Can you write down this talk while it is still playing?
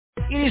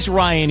It is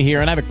Ryan here,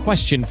 and I have a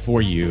question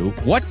for you.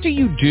 What do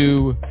you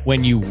do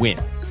when you win?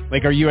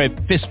 Like, are you a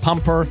fist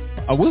pumper,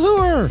 a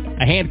woohooer,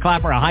 a hand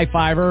clapper, a high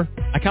fiver?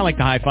 I kind of like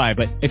the high five,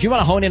 but if you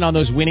want to hone in on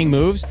those winning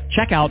moves,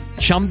 check out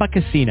Chumba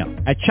Casino.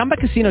 At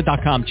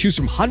ChumbaCasino.com, choose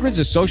from hundreds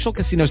of social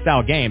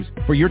casino-style games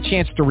for your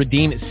chance to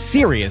redeem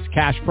serious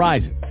cash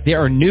prizes.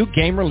 There are new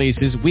game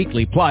releases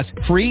weekly, plus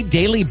free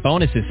daily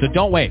bonuses, so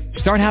don't wait.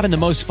 Start having the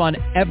most fun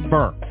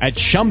ever at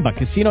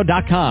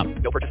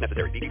ChumbaCasino.com. No purchase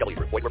necessary. VGW.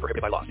 Void where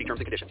prohibited by law. See terms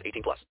and conditions.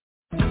 18+.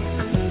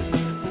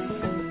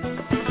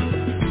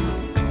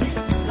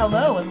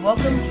 Hello and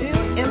welcome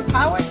to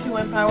Empower to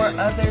Empower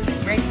Others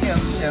radio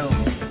show.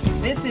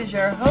 This is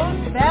your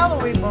host,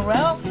 Valerie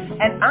Burrell,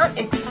 and I'm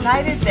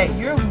excited that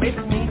you're with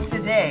me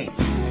today.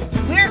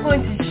 We're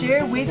going to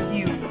share with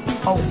you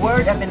a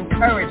word of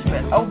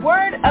encouragement, a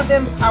word of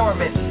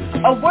empowerment,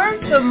 a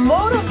word to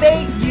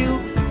motivate you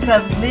to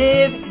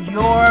live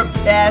your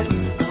best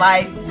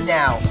life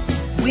now.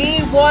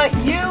 We want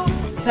you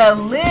to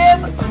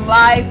live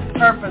life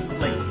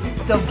purposely.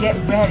 So get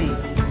ready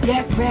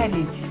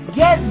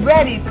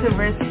to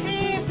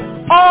receive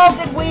all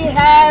that we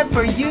have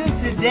for you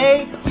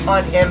today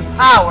on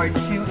Empowered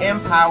to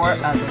Empower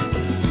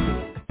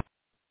Others.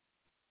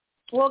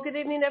 Well, good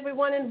evening,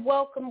 everyone, and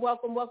welcome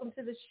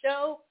to the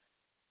show.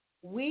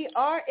 We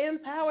are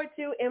Empowered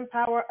to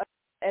Empower Others,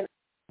 and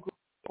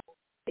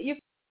you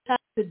have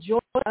to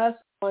join us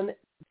on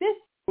this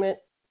segment,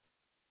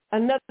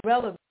 another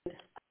relevant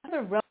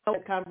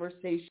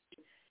conversation.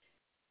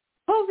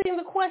 Posing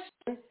the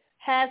question,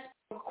 has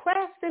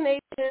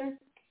procrastination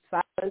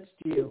silenced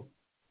you?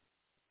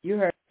 You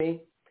heard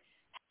me.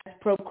 Has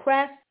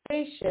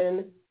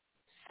procrastination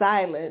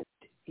silenced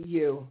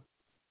you?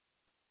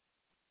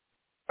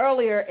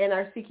 Earlier in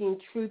our Seeking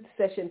Truth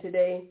session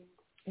today,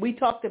 we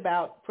talked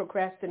about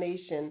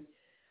procrastination,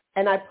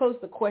 and I posed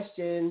the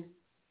question,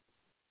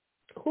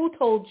 who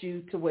told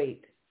you to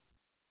wait?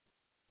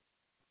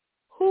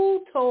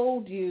 Who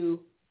told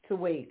you to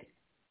wait?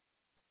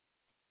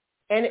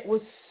 And it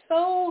was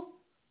so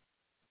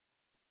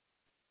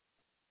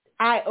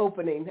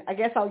eye-opening. I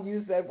guess I'll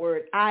use that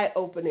word,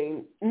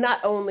 eye-opening.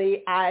 Not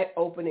only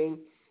eye-opening,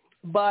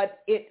 but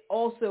it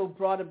also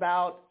brought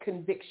about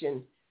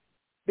conviction,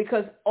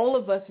 because all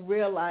of us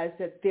realize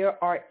that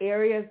there are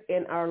areas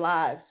in our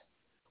lives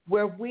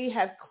where we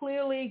have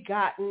clearly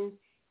gotten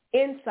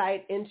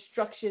insight,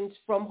 instructions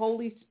from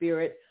Holy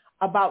Spirit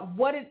about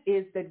what it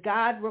is that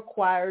God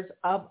requires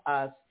of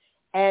us.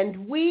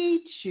 And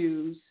we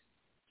choose,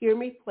 hear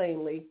me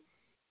plainly,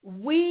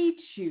 we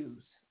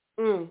choose,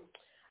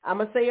 I'm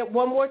going to say it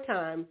one more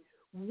time,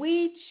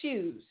 we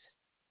choose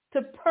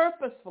to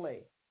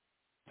purposefully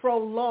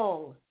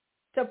prolong,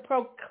 to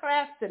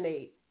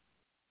procrastinate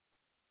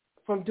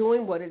from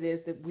doing what it is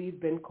that we've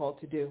been called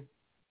to do.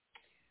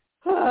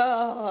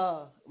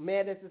 Oh,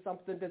 man, this is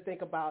something to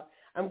think about.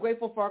 I'm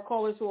grateful for our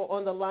callers who are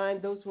on the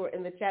line, those who are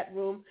in the chat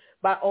room.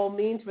 By all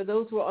means, for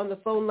those who are on the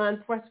phone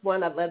line, press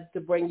 1. I'd love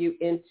to bring you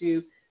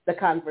into the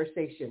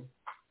conversation.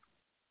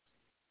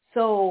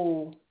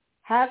 So,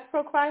 has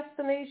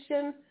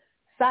procrastination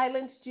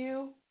silenced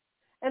you?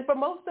 And for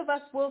most of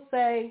us, we'll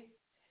say,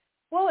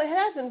 well, it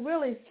hasn't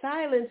really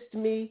silenced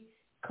me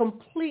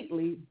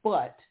completely,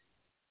 but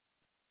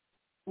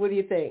what do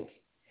you think?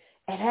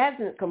 It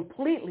hasn't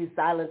completely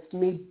silenced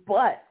me,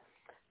 but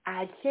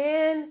I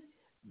can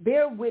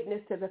bear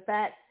witness to the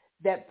fact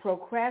that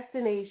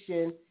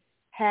procrastination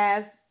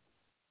has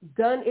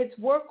done its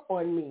work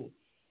on me.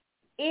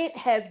 It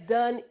has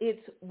done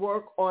its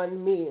work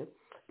on me.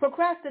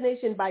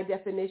 Procrastination, by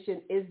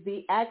definition, is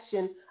the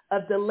action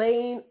of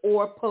delaying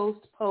or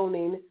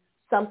postponing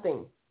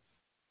something.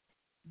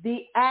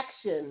 The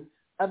action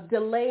of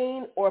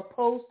delaying or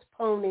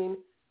postponing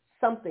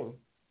something.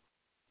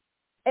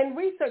 And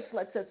research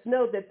lets us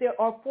know that there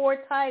are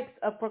 4 types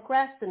of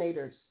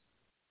procrastinators: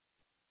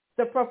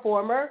 the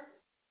performer,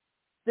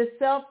 the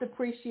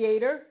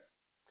self-depreciator,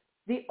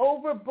 the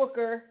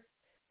overbooker,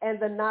 and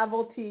the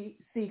novelty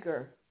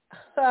seeker.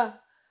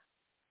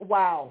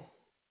 Wow.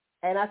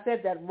 And I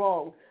said that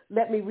wrong.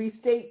 Let me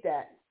restate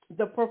that.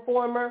 The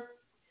performer,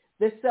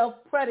 the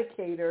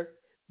self-predicator,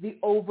 the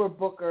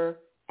overbooker,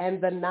 and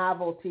the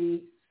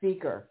novelty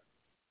seeker.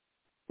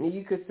 And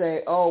you could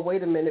say, oh,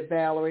 wait a minute,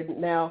 Valerie.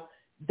 Now,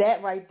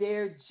 that right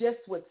there, just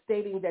with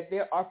stating that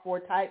there are 4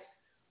 types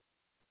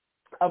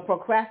of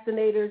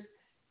procrastinators,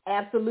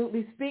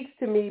 absolutely speaks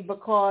to me,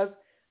 because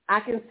I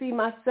can see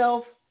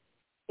myself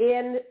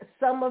in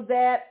some of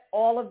that,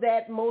 all of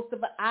that, most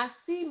of it. I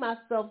see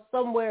myself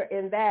somewhere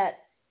in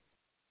that.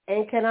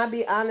 And can I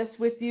be honest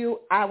with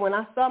you? When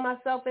I saw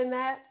myself in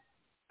that,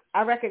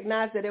 I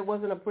recognized that it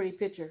wasn't a pretty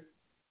picture.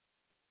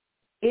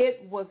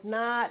 It was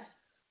not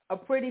a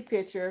pretty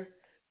picture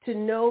to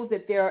know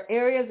that there are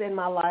areas in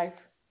my life,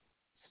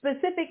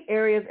 specific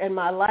areas in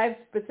my life,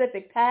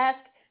 specific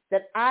tasks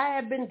that I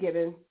have been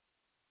given,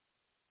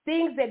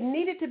 things that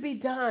needed to be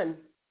done,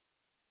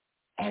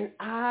 and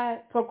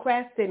I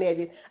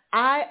procrastinated.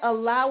 I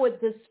allowed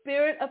the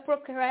spirit of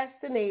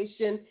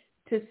procrastination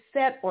to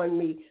set on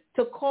me,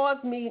 to cause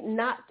me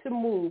not to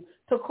move,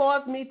 to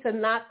cause me to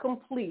not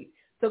complete,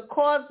 to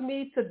cause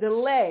me to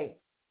delay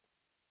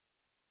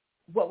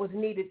what was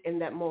needed in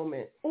that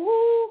moment.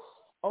 Ooh,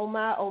 oh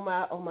my, oh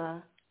my, oh my,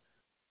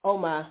 oh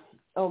my,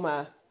 oh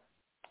my.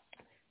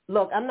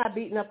 Look, I'm not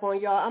beating up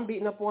on y'all. I'm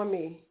beating up on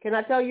me. Can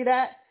I tell you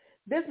that?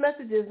 This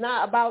message is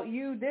not about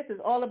you. This is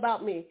all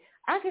about me.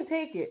 I can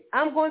take it.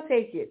 I'm going to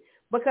take it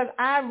because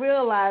I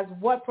realize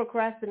what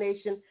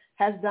procrastination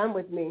has done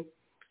with me.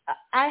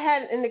 I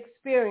had an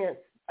experience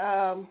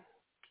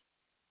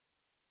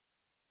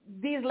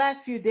these last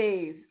few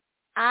days.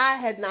 I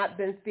had not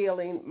been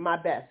feeling my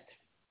best.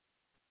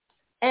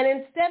 And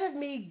instead of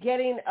me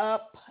getting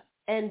up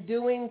and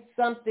doing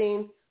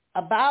something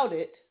about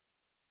it,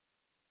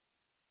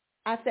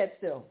 I sat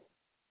still.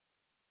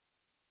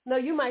 No,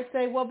 you might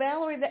say, well,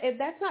 Valerie,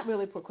 that's not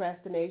really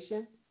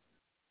procrastination.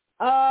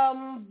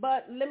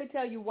 But let me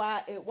tell you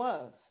why it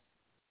was.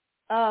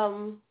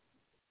 I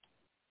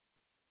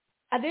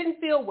didn't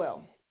feel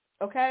well,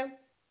 okay?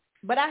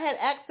 But I had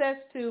access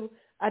to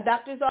a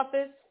doctor's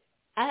office.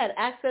 I had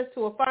access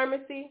to a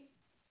pharmacy.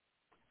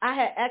 I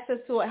had access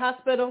to a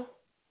hospital.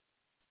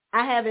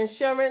 I have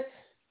insurance.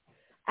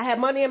 I had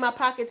money in my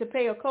pocket to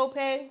pay a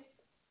copay.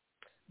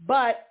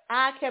 But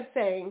I kept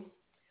saying,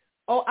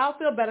 oh, I'll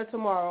feel better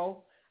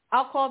tomorrow.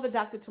 I'll call the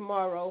doctor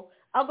tomorrow.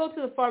 I'll go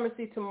to the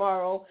pharmacy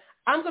tomorrow.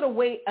 I'm going to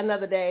wait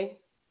another day.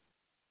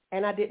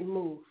 And I didn't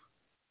move.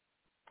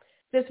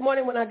 This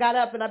morning when I got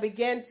up and I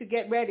began to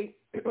get ready,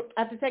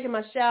 after taking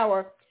my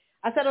shower,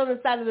 I sat on the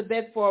side of the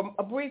bed for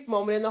a brief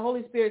moment, and the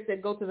Holy Spirit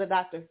said, go to the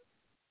doctor.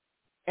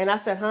 And I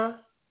said, huh?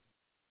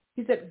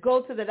 He said,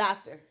 go to the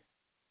doctor.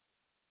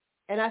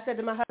 And I said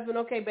to my husband,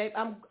 okay, babe,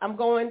 I'm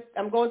going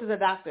to the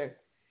doctor.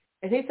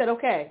 And he said,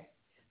 okay.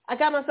 I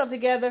got myself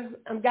together.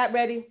 I got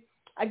ready.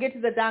 I get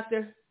to the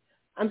doctor.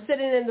 I'm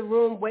sitting in the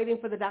room waiting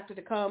for the doctor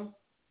to come.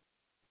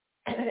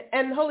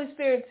 And the Holy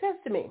Spirit says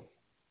to me,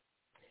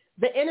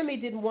 the enemy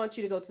didn't want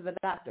you to go to the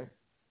doctor.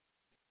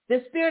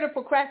 The spirit of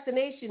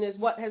procrastination is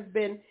what has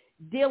been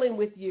dealing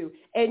with you.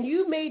 And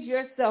you made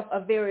yourself a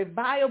very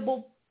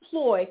viable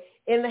ploy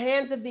in the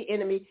hands of the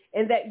enemy,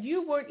 and that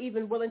you weren't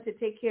even willing to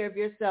take care of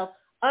yourself,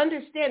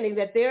 understanding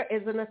that there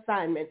is an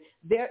assignment,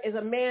 there is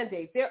a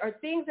mandate, there are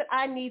things that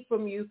I need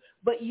from you,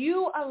 but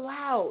you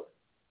allowed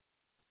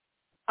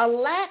a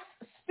lax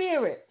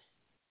spirit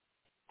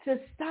to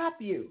stop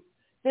you,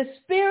 the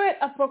spirit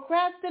of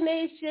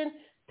procrastination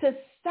to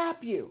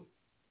stop you.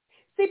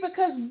 See,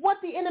 because what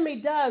the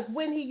enemy does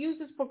when he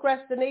uses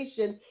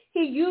procrastination,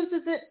 he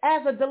uses it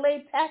as a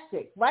delay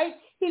tactic, right?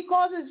 He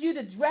causes you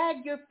to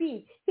drag your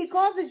feet. He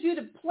causes you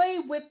to play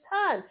with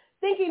time,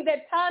 thinking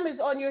that time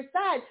is on your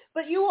side.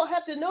 But you will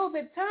have to know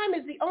that time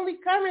is the only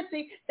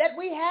currency that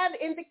we have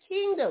in the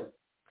kingdom.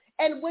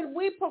 And when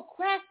we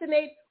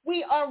procrastinate,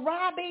 we are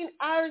robbing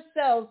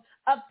ourselves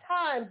of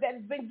time that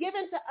has been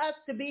given to us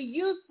to be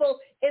useful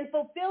in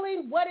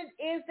fulfilling what it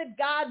is that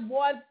God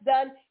wants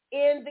done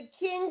in the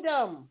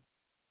kingdom.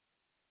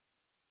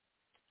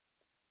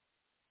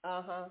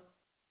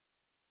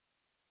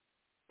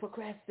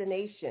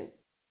 Procrastination.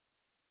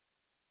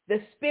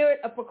 The spirit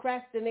of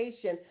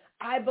procrastination,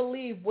 I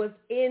believe, was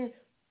in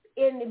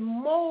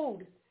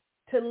mode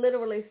to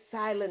literally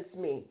silence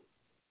me.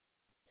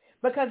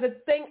 Because the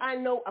thing I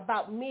know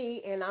about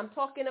me, and I'm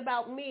talking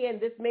about me,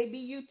 and this may be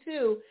you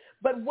too,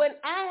 but when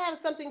I have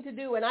something to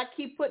do and I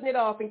keep putting it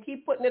off and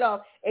keep putting it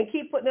off and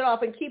keep putting it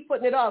off and keep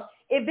putting it off,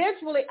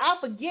 eventually I'll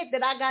forget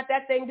that I got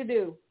that thing to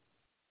do.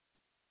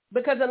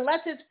 Because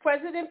unless it's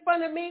present in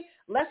front of me,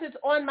 unless it's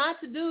on my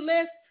to-do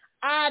list,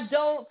 I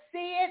don't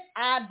see it,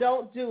 I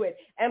don't do it.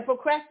 And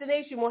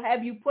procrastination will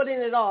have you putting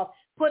it off,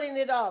 sending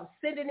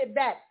it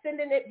back,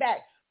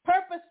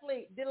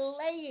 purposely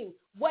delaying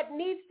what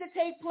needs to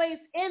take place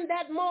in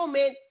that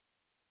moment.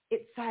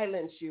 It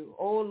silences you.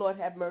 Oh, Lord,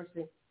 have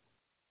mercy.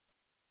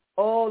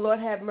 Oh,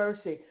 Lord, have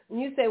mercy. And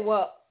you say,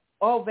 well,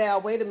 oh,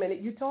 Val, wait a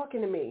minute, you're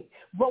talking to me.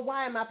 But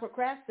why am I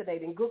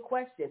procrastinating? Good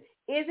question.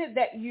 Is it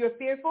that you're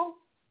fearful?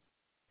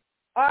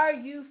 Are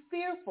you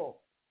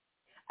fearful?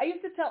 I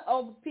used to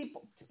tell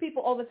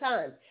people all the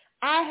time,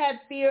 I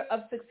had fear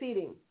of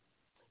succeeding,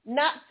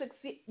 not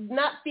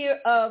fear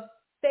of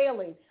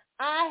failing.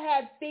 I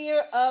had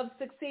fear of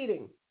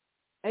succeeding.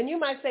 And you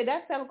might say,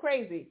 that sounds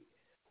crazy.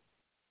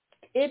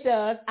 It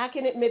does. I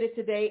can admit it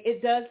today.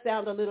 It does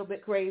sound a little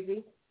bit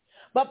crazy.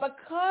 But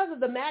because of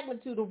the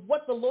magnitude of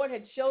what the Lord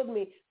had showed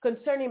me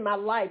concerning my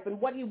life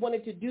and what he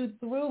wanted to do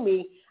through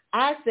me,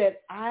 I said,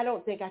 I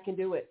don't think I can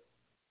do it.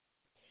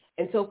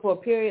 And so for a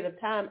period of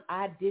time,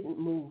 I didn't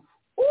move.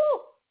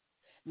 Ooh!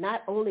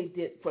 Not only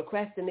did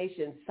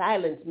procrastination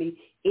silence me,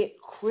 it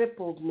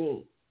crippled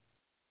me.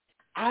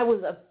 I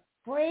was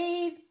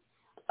afraid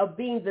of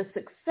being the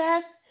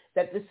success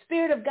that the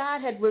Spirit of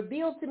God had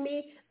revealed to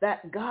me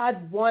that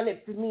God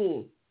wanted for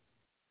me.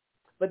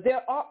 But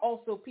there are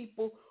also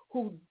people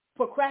who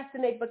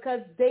procrastinate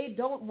because they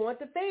don't want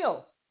to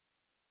fail.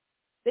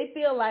 They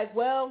feel like,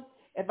 well,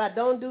 if I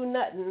don't do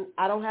nothing,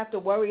 I don't have to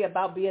worry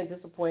about being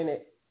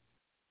disappointed.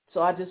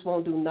 So I just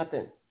won't do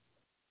nothing.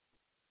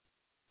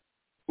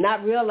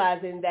 Not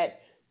realizing that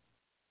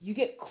You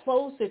get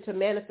closer to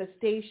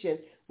manifestation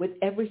with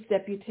every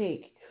step you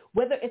take,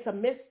 whether it's a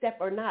misstep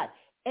or not.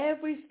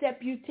 Every step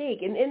you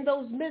take, and in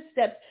those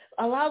missteps,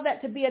 allow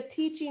that to be a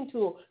teaching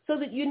tool so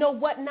that you know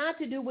what not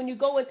to do when you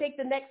go and take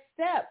the next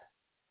step.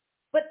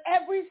 But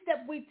every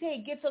step we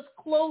take gets us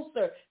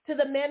closer to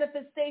the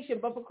manifestation.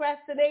 But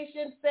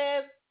procrastination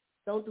says,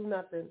 don't do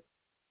nothing.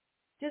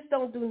 Just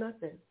don't do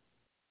nothing.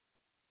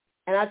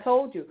 And I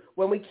told you,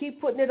 when we keep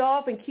putting it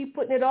off and keep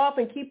putting it off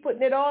and keep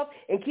putting it off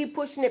and keep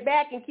pushing it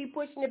back and keep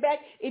pushing it back,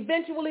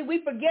 eventually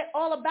we forget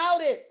all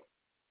about it.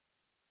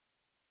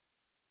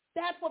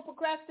 That's what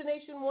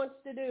procrastination wants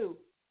to do.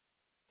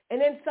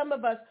 And then some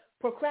of us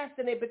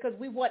procrastinate because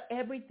we want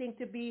everything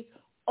to be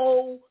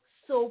oh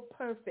so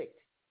perfect.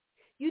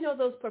 You know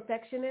those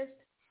perfectionists,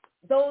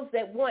 those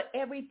that want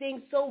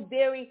everything so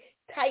very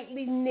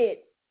tightly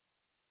knit,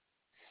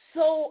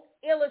 so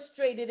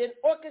illustrated and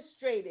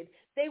orchestrated.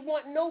 They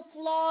want no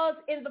flaws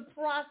in the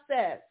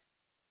process.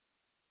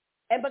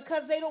 And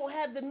because they don't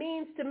have the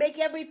means to make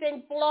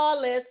everything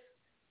flawless,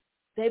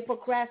 they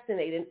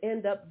procrastinate and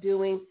end up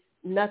doing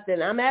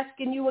nothing. I'm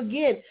asking you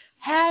again,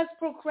 has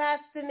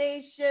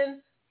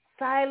procrastination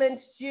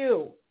silenced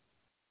you?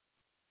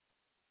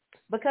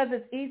 Because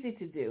it's easy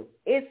to do.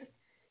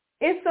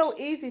 It's so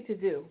easy to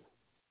do.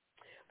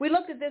 We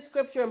looked at this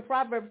scripture in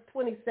Proverbs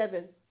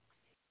 27:1,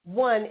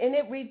 and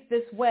it reads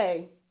this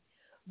way: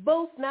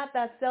 boast not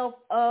thyself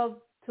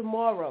of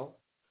tomorrow,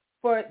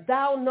 for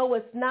thou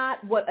knowest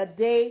not what a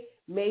day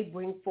may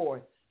bring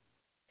forth.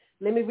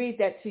 Let me read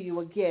that to you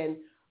again.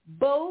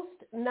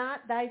 Boast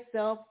not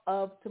thyself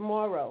of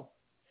tomorrow,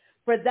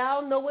 for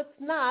thou knowest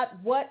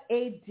not what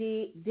a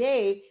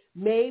day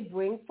may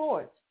bring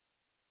forth.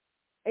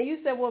 And you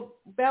said, well,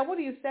 Val, what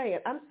are you saying?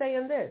 I'm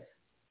saying this.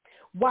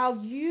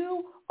 While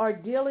you are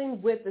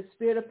dealing with the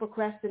spirit of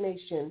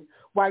procrastination,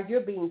 while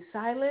you're being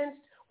silenced,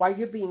 while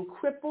you're being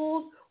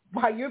crippled,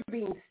 while you're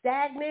being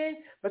stagnant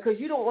because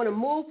you don't want to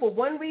move for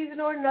one reason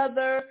or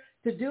another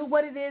to do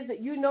what it is that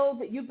you know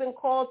that you've been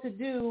called to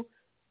do,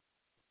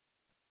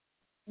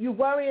 you're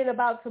worrying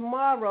about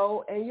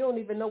tomorrow and you don't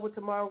even know what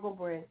tomorrow will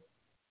bring.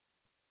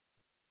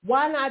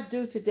 Why not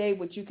do today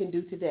what you can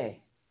do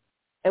today?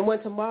 And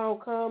when tomorrow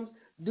comes,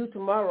 do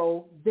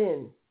tomorrow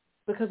then.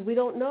 Because we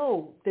don't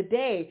know the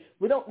day,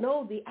 we don't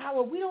know the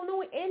hour, we don't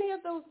know any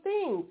of those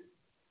things.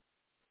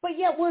 But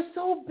yet we're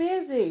so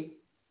busy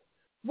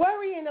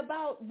worrying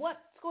about what's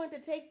going to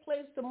take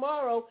place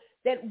tomorrow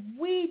that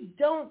we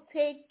don't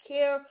take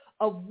care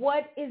of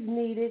what is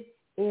needed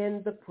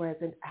in the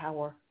present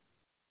hour.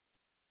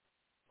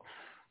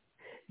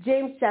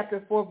 James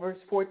chapter 4, verse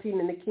 14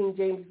 in the King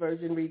James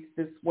Version reads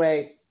this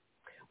way: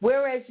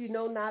 whereas you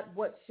know not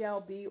what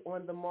shall be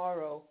on the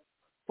morrow,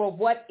 for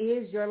what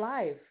is your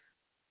life?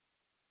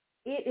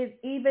 It is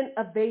even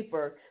a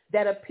vapor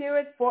that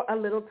appeareth for a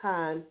little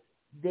time,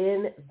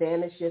 then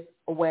vanisheth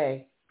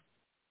away.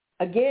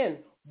 Again,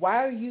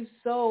 why are you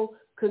so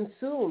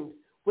consumed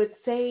with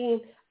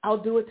saying, I'll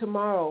do it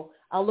tomorrow,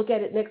 I'll look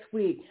at it next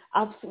week,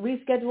 I'll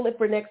reschedule it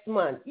for next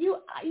month? You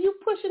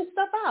pushing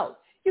stuff out.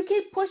 You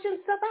keep pushing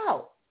stuff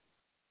out.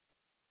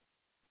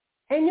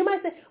 And you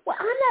might say, well,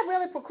 I'm not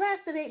really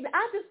procrastinating.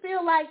 I just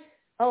feel like,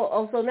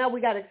 so now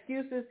we got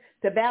excuses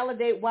to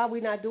validate why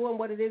we're not doing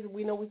what it is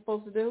we know we're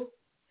supposed to do?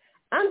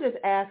 I'm just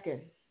asking.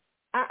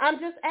 I'm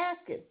just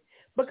asking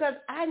because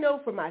I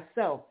know for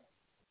myself,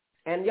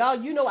 and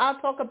y'all, you know I'll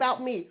talk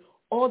about me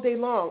all day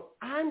long.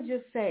 I'm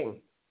just saying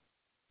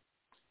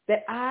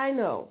that I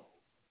know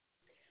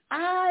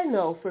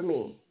for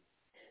me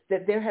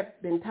that there have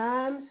been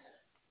times,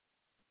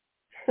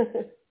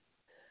 there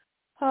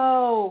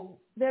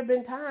have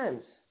been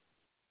times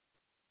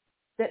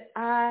that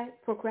I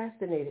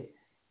procrastinated.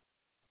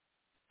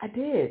 I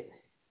did.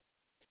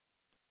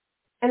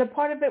 And a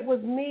part of it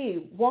was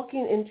me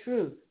walking in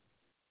truth.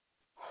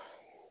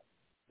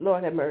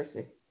 Lord have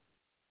mercy.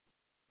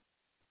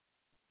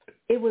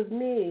 It was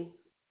me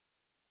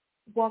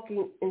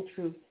walking in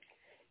truth.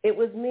 It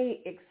was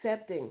me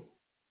accepting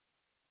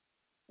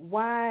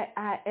why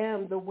I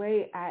am the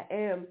way I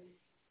am.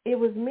 It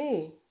was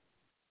me.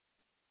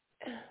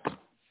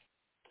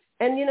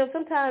 And,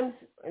 sometimes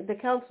the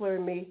counselor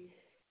in me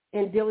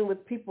in dealing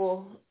with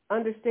people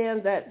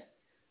understand that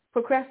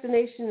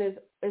procrastination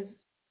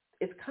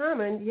is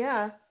common,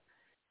 yeah.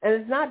 And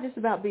it's not just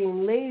about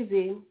being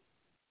lazy,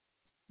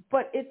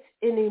 but it's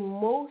an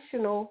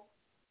emotional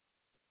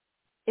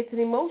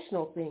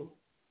thing.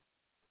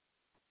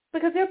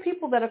 Because there are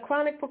people that are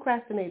chronic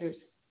procrastinators,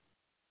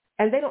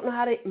 and they don't know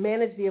how to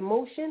manage the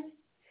emotion.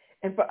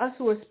 And for us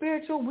who are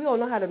spiritual, we don't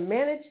know how to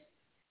manage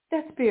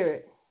that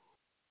spirit.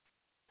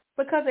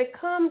 Because it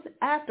comes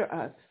after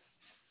us.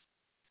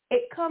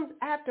 It comes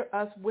after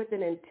us with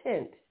an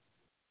intent.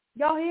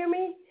 Y'all hear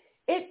me?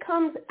 It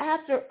comes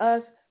after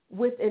us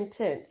with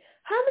intent.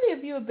 How many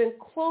of you have been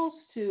close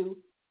to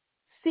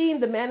seeing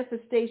the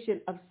manifestation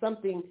of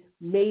something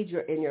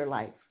major in your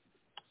life?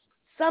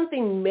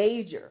 Something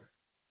major.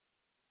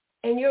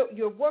 And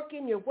you're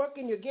working,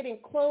 you're getting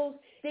close,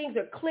 things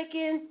are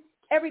clicking,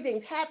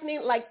 everything's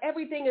happening, like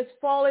everything is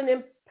falling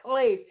in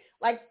place,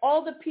 like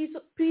all the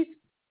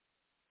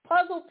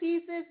puzzle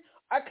pieces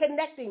are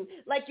connecting,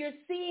 like you're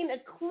seeing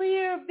a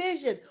clear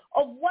vision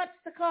of what's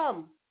to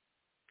come.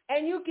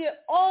 And you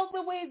get all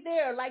the way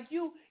there, like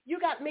you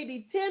got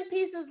maybe 10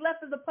 pieces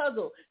left of the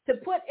puzzle to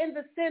put in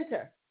the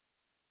center.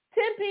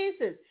 10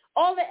 pieces.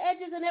 All the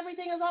edges and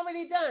everything is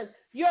already done.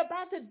 You're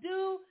about to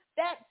do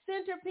that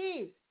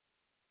centerpiece.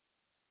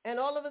 And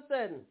all of a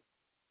sudden,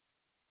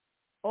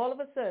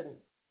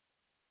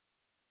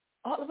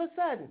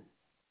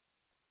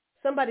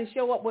 somebody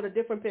show up with a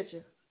different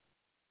picture.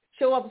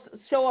 Show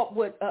up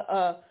with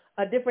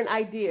a different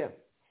idea.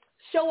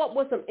 Show up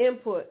with some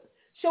input.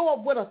 Show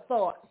up with a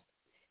thought.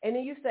 And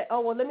then you say,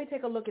 oh, well, let me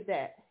take a look at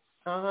that.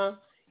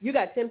 You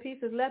got 10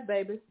 pieces left,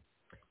 baby.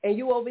 And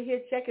you over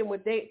here checking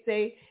what they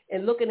say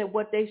and looking at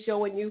what they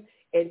showing you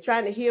and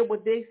trying to hear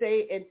what they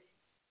say. And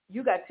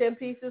you got 10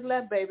 pieces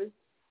left, baby.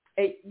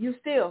 And you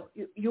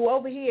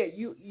over here.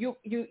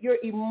 You're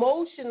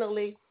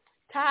emotionally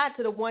tied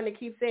to the one that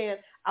keeps saying,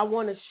 I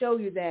want to show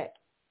you that.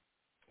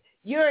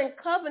 You're in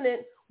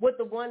covenant with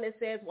the one that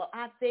says, well,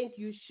 I think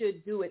you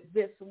should do it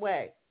this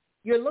way.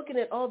 You're looking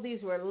at all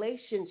these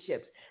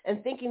relationships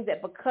and thinking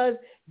that because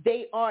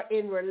they are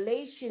in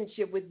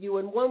relationship with you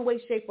in one way,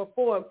 shape, or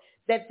form,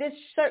 that this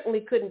certainly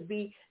couldn't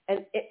be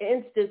an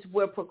instance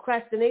where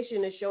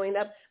procrastination is showing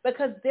up,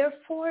 because they're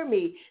for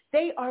me.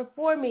 They are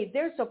for me.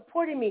 They're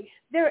supporting me.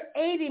 They're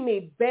aiding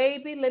me.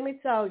 Baby, let me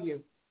tell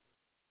you,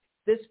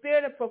 the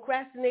spirit of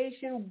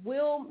procrastination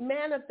will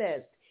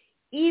manifest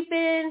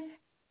even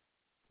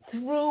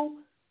through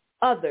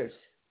others.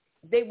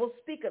 They will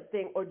speak a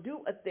thing or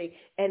do a thing,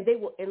 and they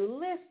will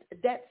enlist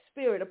that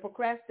spirit of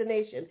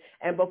procrastination.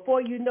 And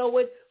before you know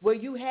it, where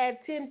you had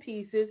 10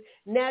 pieces,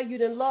 now you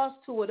done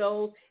lost 2 of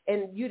those,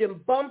 and you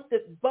done bumped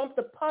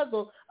the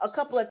puzzle a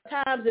couple of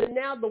times, and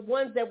now the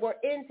ones that were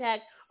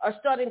intact are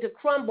starting to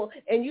crumble,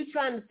 and you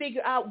trying to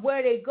figure out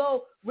where they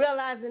go,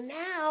 realizing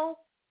now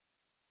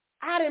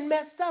I done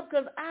messed up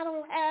because I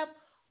don't have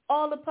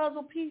all the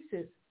puzzle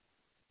pieces.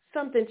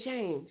 Something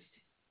changed.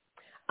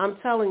 I'm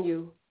telling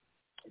you,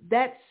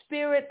 that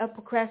spirit of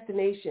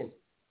procrastination,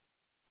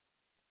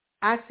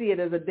 I see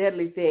it as a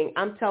deadly thing.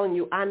 I'm telling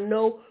you, I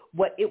know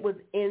what it was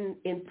in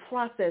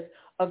process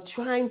of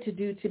trying to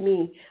do to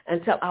me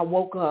until I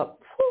woke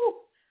up. Whew,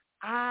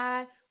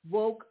 I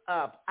woke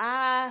up.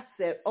 I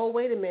said, oh,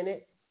 wait a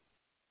minute.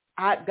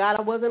 God,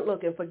 I wasn't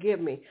looking. Forgive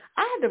me.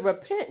 I had to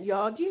repent,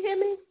 y'all. Do you hear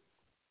me?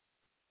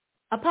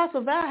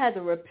 Apostle Val had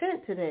to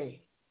repent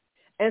today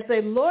and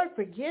say, Lord,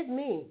 forgive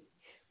me.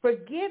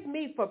 Forgive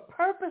me for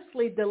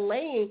purposely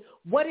delaying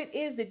what it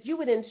is that you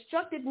had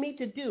instructed me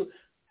to do.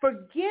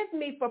 Forgive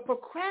me for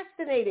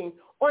procrastinating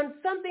on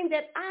something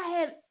that I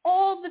had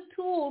all the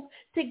tools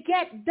to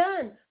get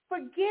done.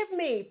 Forgive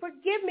me.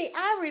 Forgive me.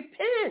 I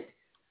repent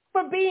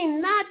for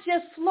being not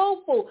just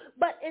slowful,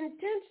 but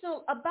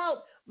intentional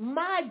about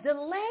my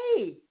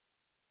delay.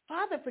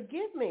 Father,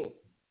 forgive me.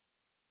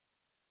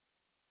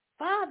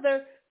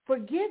 Father,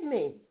 forgive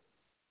me.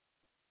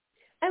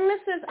 And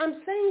listen,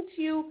 I'm saying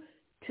to you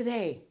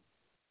today,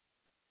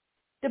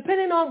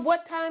 depending on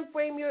what time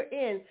frame you're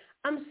in,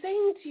 I'm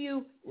saying to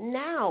you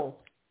now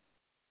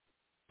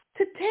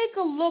to take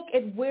a look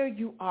at where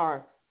you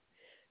are.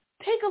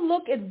 Take a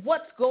look at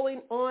what's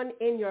going on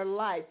in your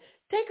life.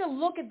 Take a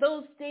look at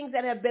those things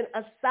that have been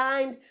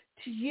assigned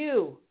to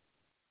you.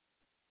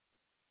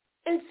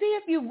 And see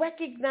if you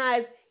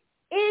recognize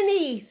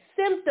any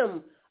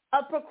symptom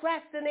of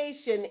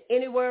procrastination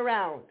anywhere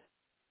around.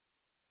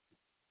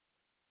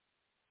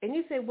 And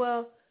you say,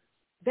 well,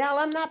 Val,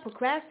 I'm not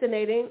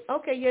procrastinating.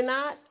 Okay, you're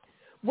not.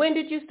 When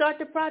did you start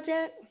the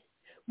project?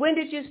 When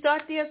did you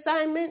start the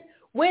assignment?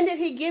 When did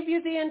he give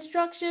you the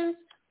instructions?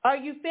 Are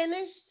you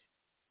finished?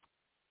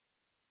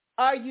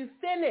 Are you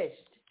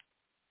finished?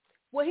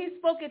 Well, he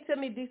spoke it to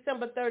me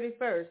December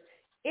 31st.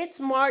 It's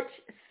March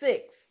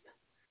 6th.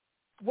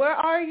 Where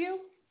are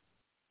you?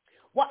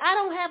 Well, I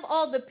don't have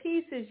all the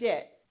pieces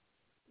yet.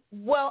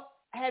 Well,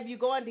 have you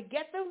gone to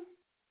get them?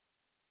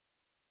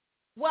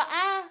 Well,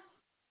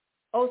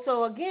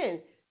 so again,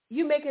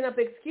 you making up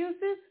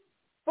excuses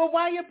for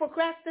why you're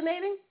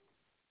procrastinating?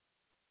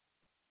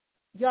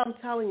 Y'all, I'm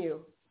telling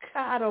you,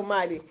 God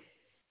Almighty,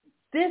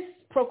 this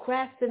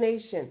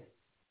procrastination,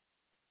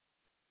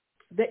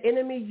 the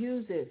enemy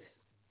uses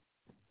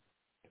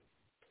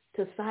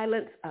to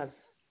silence us,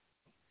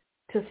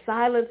 to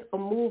silence a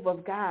move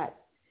of God.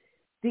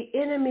 The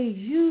enemy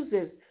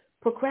uses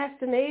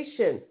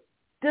procrastination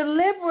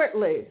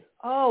deliberately.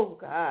 Oh,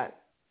 God.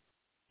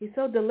 He's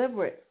so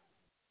deliberate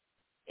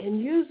in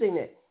using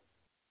it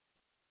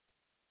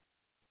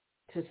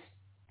to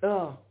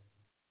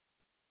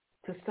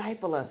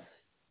stifle us.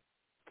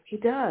 He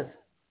does.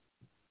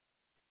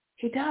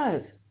 He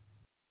does.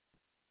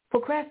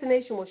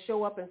 Procrastination will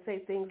show up and say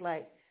things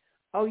like,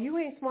 oh, you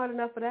ain't smart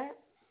enough for that.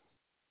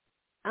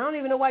 I don't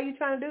even know why you're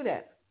trying to do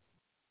that.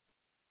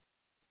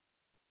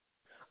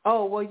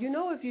 Oh, well,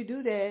 if you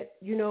do that,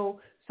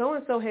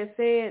 so-and-so has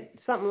said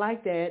something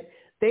like that.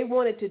 They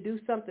wanted to do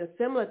something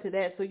similar to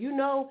that. So,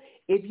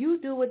 if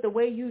you do it the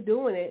way you're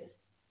doing it,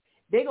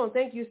 they're going to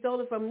think you stole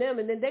it from them,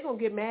 and then they're going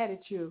to get mad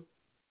at you.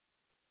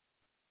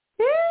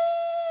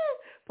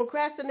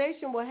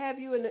 Procrastination will have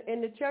you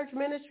in the church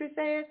ministry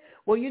saying,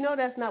 well, you know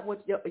that's not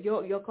what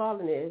your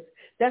calling is.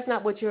 That's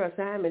not what your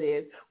assignment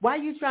is. Why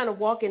are you trying to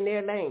walk in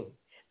their lane?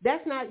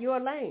 That's not your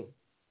lane.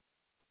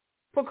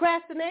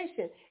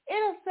 Procrastination.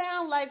 It'll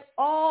sound like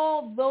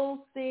all those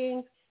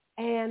things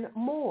and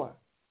more.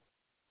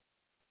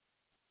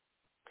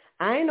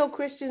 I ain't know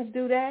Christians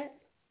do that.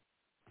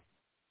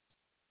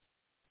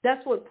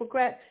 That's what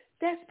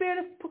that spirit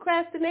of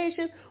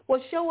procrastination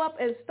will show up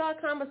and start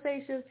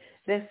conversations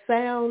that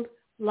sound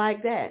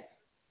like that.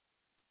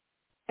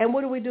 And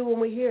what do we do when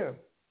we hear them?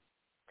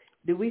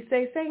 Do we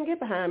say, Satan, get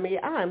behind me?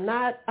 I'm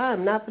not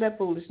for that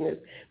foolishness,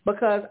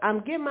 because I'm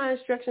getting my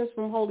instructions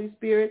from Holy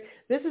Spirit.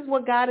 This is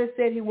what God has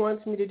said he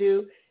wants me to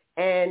do,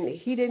 and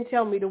he didn't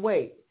tell me to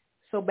wait.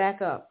 So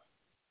back up.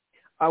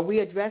 Are we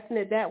addressing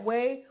it that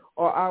way,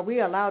 or are we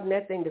allowing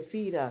that thing to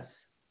feed us?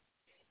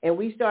 And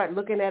we start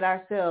looking at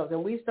ourselves,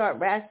 and we start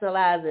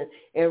rationalizing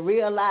and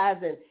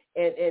realizing,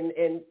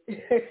 and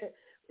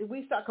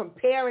we start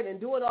comparing and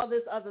doing all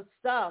this other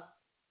stuff,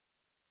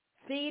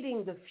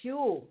 feeding the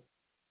fuel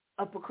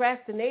of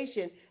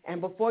procrastination,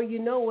 and before you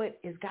know it,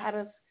 it's got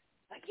us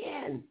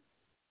again.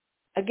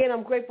 Again,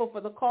 I'm grateful for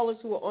the callers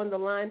who are on the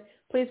line.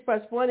 Please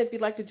press 1 if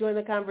you'd like to join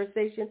the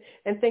conversation,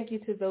 and thank you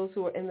to those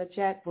who are in the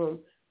chat room.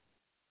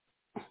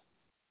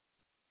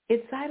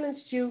 It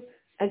silenced you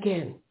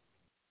again.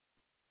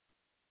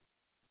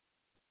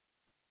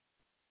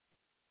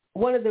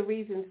 One of the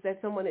reasons that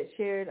someone had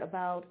shared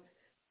about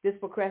this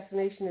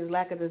procrastination is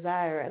lack of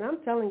desire. And I'm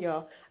telling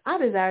y'all, I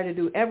desire to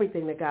do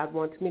everything that God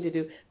wants me to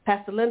do.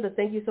 Pastor Linda,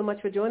 thank you so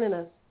much for joining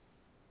us.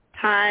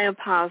 Hi,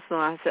 Apostle.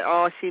 I said,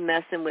 she's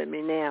messing with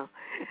me now,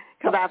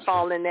 because I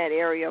fall in that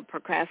area of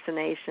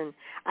procrastination.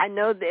 I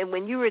know that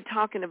when you were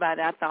talking about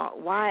it, I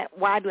thought, why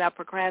do I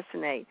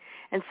procrastinate?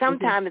 And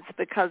sometimes it's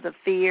because of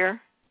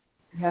fear,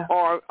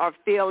 or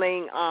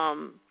feeling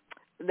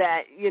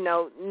that,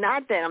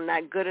 not that I'm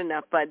not good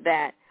enough, but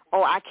that,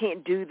 I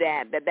can't do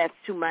that's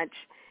too much.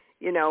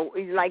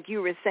 Like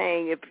you were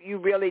saying, if you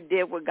really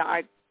did what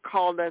God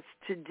called us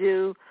to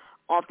do,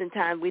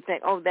 oftentimes we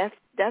think,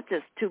 that's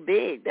just too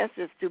big. That's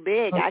just too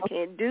big. I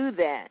can't do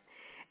that.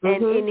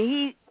 And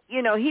he,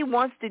 he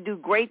wants to do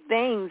great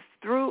things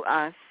through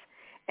us,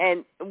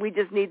 and we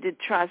just need to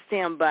trust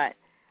him. But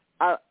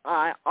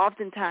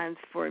oftentimes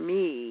for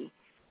me,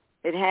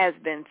 it has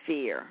been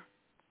fear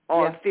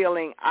or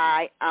feeling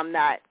I'm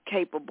not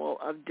capable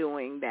of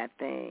doing that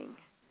thing.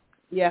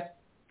 Yeah.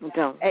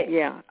 So,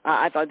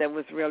 I thought that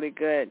was really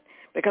good,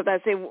 because I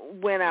say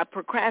when I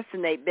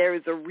procrastinate, there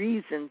is a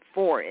reason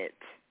for it.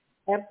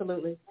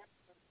 Absolutely.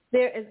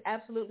 There is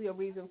absolutely a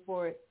reason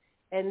for it,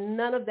 and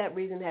none of that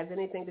reason has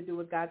anything to do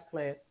with God's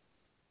plan.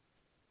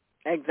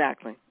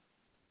 Exactly.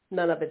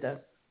 None of it does.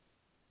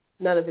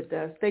 None of it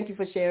does. Thank you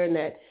for sharing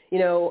that.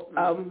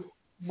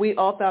 We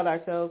all found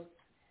ourselves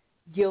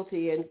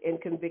guilty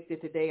and convicted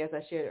today, as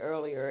I shared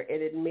earlier,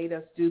 and it made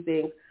us do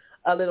things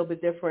a little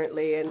bit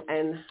differently.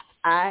 And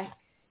I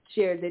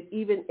shared that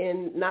even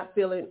in not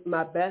feeling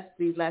my best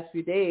these last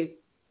few days,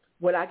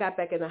 when I got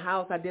back in the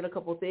house, I did a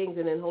couple things,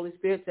 and then Holy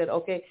Spirit said,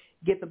 okay,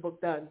 get the book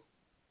done.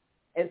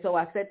 And so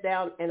I sat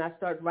down and I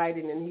started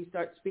writing, and he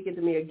started speaking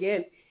to me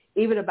again,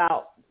 even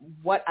about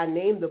what I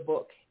named the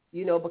book,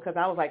 because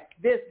I was like,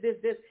 this.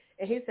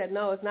 And he said,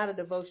 no, it's not a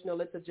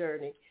devotional, it's a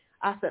journey.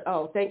 I said,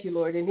 thank you,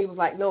 Lord. And he was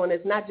like, no, and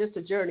it's not just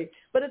a journey,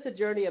 but it's a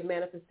journey of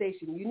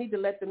manifestation. You need to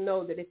let them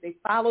know that if they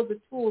follow the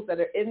tools that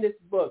are in this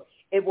book,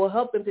 it will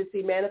help them to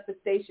see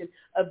manifestation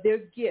of their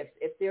gifts.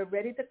 If they're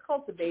ready to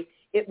cultivate,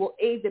 it will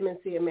aid them in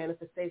seeing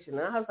manifestation.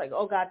 And I was like,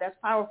 oh, God, that's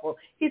powerful.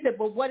 He said,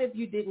 but what if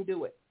you didn't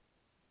do it?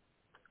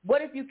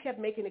 What if you kept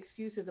making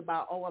excuses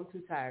about, I'm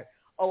too tired.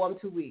 I'm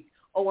too weak.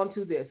 I'm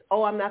too this.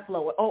 I'm not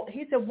flowing.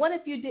 He said, what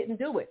if you didn't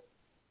do it?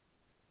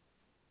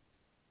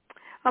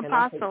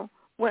 Apostle,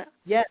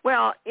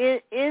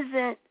 it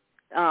isn't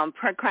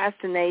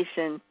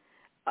procrastination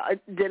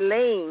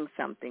delaying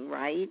something,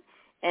 right?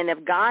 And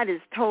if God has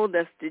told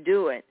us to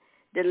do it,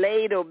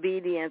 delayed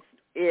obedience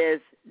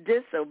is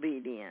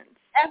disobedience.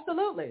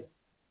 Absolutely.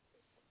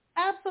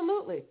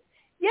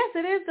 Yes,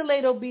 it is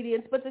delayed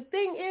obedience, but the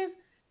thing is,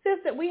 sis,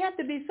 that we have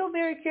to be so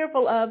very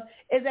careful of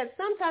is that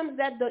sometimes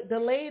that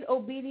delayed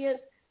obedience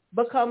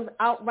becomes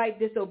outright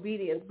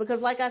disobedience,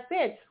 because like I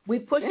said, we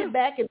push it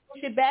back and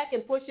push it back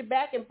and push it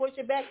back and push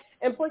it back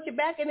and push it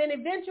back, and then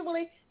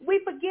eventually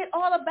we forget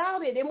all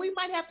about it, and we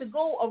might have to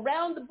go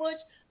around the bush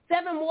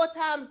 7 more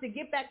times to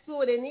get back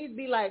to it, and he'd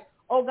be like,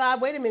 oh God,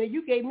 wait a minute,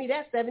 you gave me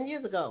that 7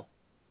 years ago.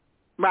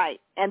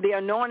 Right, and the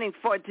anointing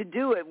for it to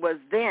do it was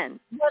then.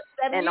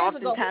 And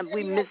oftentimes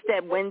we miss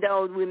that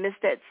window, we miss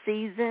that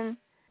season.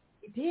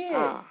 We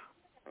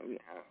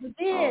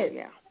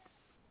did.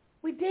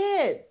 We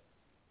did.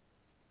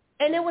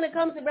 And then when it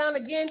comes around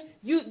again,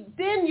 you're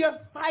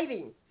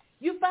fighting.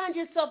 You find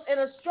yourself in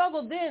a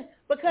struggle then,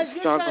 because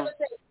you're trying to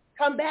say,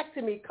 come back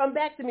to me.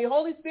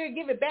 Holy Spirit,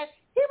 give it back.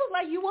 He was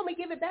like, you want me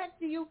to give it back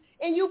to you?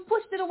 And you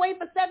pushed it away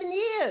for 7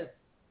 years.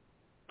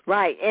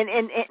 Right.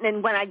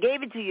 And when I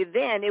gave it to you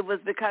then, it was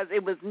because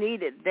it was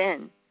needed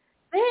then.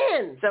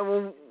 Then.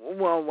 So,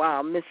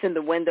 wow, missing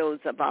the windows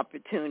of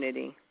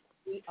opportunity.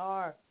 We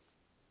are.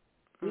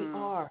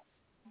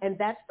 And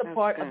that's the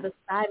part of the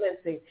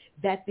silencing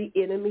that the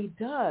enemy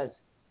does.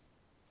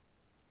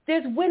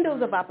 There's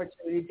windows of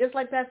opportunity, just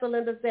like Pastor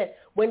Linda said.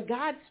 When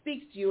God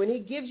speaks to you and he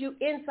gives you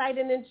insight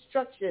and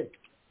instruction,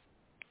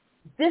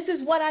 this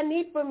is what I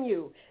need from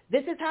you.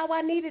 This is how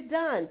I need it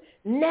done.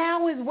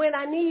 Now is when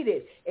I need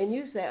it. And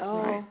you say,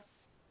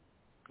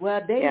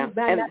 well, they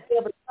might not be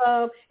able to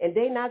come, and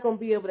they're not going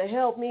to be able to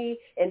help me,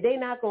 and they're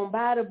not going to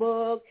buy the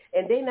book,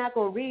 and they're not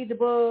going to read the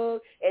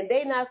book, and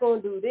they're not going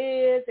to do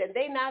this, and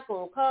they're not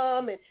going to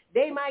come, and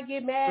they might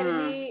get mad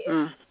at me,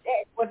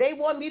 or they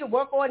want me to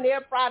work on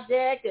their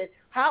project, and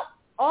how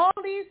all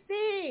these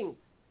things.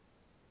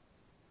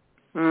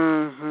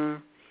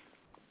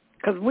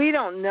 Because we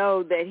don't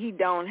know that he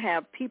don't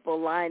have people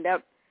lined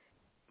up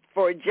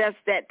for just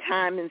that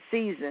time and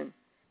season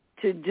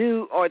to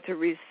do or to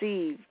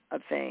receive a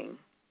thing.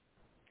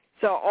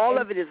 So all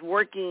of it is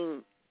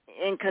working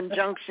in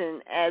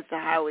conjunction as to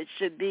how it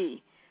should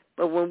be.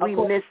 But when we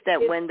miss that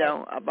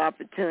window of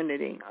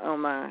opportunity, oh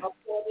my.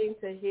 According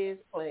to his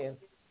plan.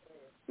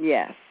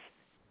 Yes.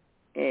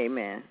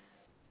 Amen.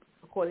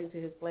 According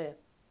to his plan.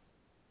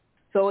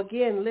 So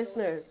again,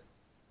 listeners,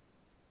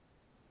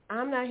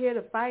 I'm not here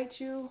to fight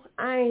you.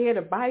 I ain't here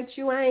to bite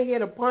you. I ain't here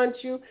to punch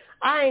you.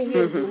 I ain't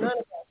here to do none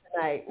of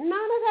that tonight. None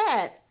of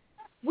that.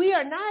 We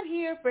are not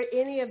here for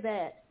any of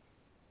that.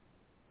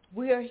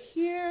 We are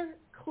here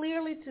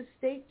clearly to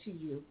state to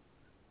you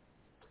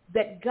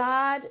that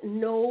God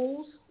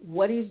knows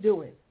what he's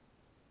doing.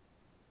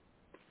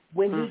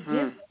 When he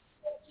gives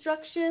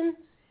instructions,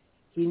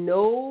 he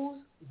knows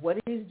what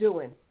he's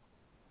doing.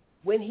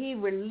 When he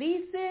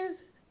releases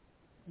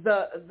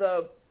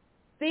the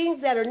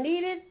things that are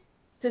needed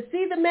to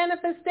see the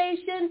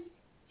manifestation,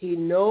 he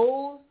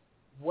knows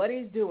what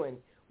he's doing.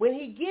 When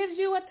he gives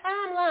you a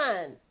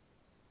timeline,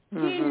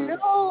 he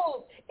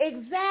knows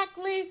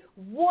exactly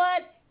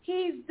what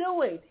he's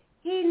doing.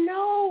 He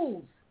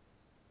knows.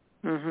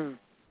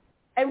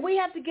 And we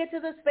have to get to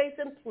the space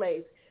and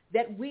place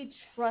that we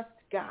trust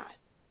God.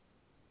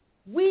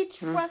 We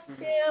trust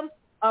him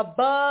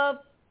above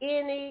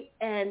any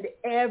and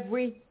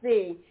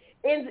everything.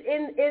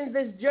 In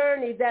this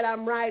journey that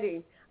I'm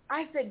writing,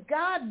 I said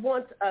God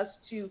wants us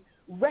to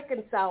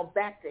reconcile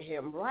back to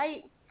him,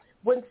 right?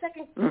 When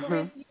 2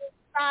 Corinthians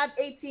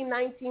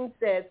 5:18-19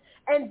 says,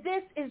 and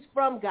this is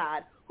from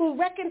God, who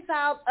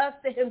reconciled us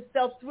to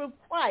himself through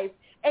Christ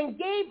and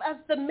gave us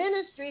the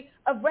ministry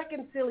of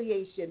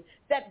reconciliation,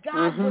 that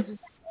God was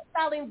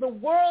reconciling the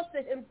world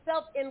to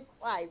himself in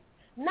Christ,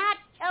 not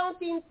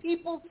counting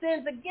people's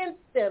sins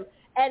against them,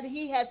 and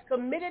he has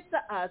committed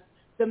to us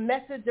the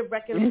message of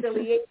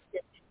reconciliation.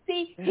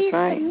 See, he's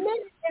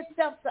committed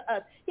himself to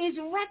us. He's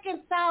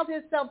reconciled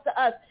himself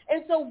to us.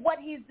 And so what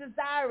he's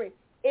desiring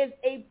is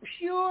a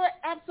pure,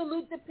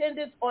 absolute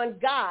dependence on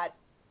God.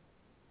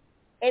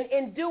 And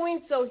in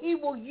doing so, he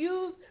will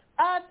use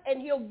us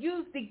and he'll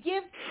use the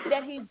gift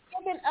that he's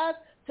given us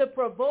to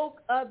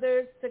provoke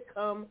others to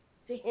come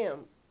to him.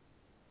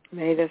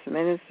 Made us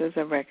ministers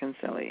of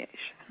reconciliation.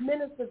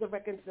 Ministers of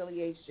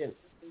reconciliation.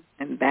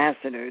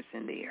 Ambassadors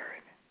in the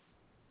earth.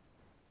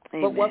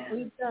 Amen. But what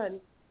we've done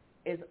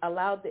is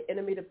allowed the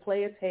enemy to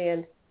play its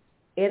hand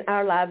in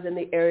our lives in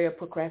the area of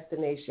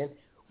procrastination.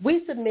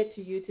 We submit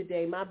to you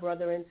today, my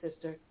brother and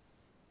sister,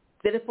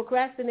 that if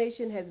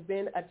procrastination has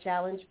been a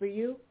challenge for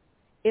you,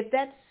 if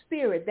that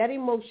spirit, that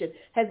emotion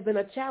has been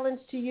a challenge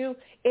to you,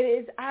 it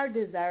is our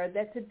desire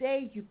that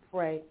today you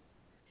pray,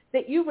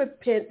 that you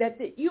repent, that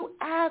you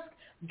ask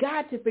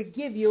God to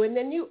forgive you, and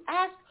then you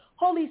ask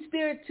Holy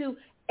Spirit to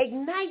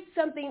ignite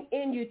something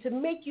in you to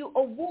make you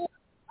aware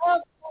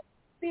of the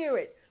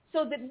Spirit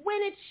so that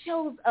when it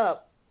shows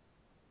up,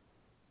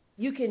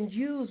 you can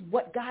use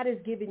what God has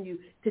given you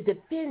to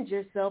defend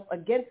yourself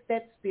against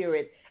that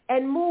spirit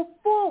and move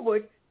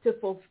forward to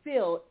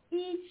fulfill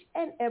each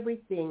and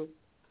everything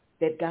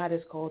that God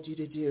has called you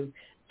to do.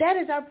 That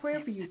is our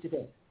prayer for you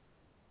today.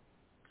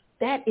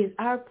 That is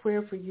our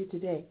prayer for you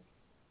today.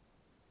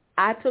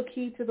 I took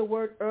heed to the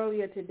word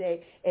earlier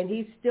today, and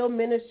he's still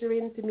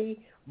ministering to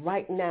me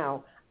right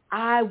now.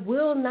 I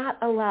will not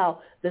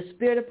allow the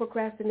spirit of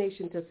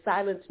procrastination to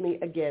silence me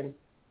again.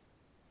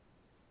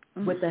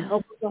 With the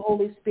help of the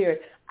Holy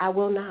Spirit, I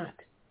will not.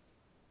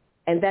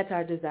 And that's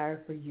our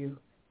desire for you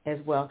as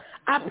well.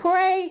 I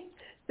pray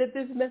that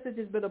this message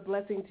has been a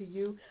blessing to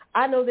you.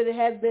 I know that it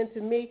has been to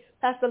me.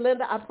 Pastor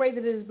Linda, I pray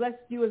that it has blessed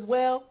you as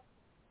well.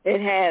 It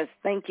has.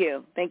 Thank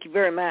you. Thank you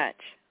very much.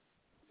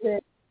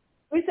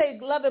 We say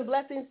love and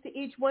blessings to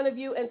each one of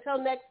you.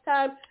 Until next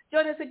time,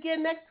 join us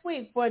again next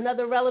week for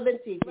another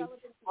relevant teaching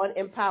on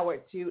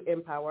Empowered to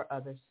Empower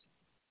Others.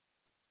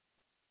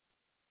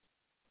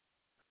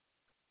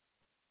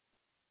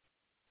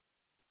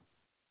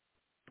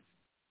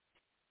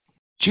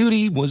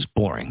 Judy was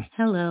boring.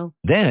 Hello.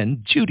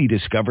 Then Judy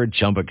discovered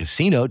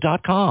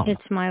ChumbaCasino.com.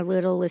 It's my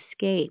little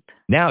escape.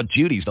 Now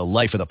Judy's the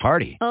life of the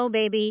party. Oh,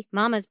 baby,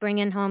 mama's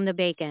bringing home the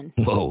bacon.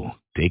 Whoa,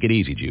 take it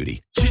easy,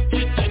 Judy.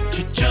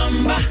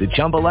 The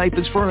Chumba life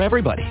is for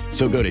everybody.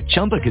 So go to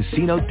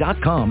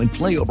ChumbaCasino.com and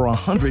play over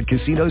 100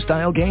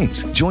 casino-style games.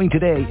 Join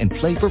today and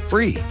play for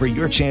free for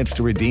your chance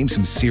to redeem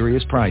some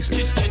serious prizes.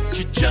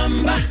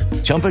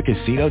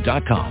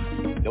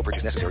 ChumbaCasino.com. No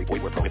purchase necessary.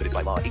 Void where prohibited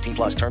by law. 18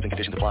 plus terms and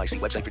conditions apply. See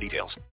website for details.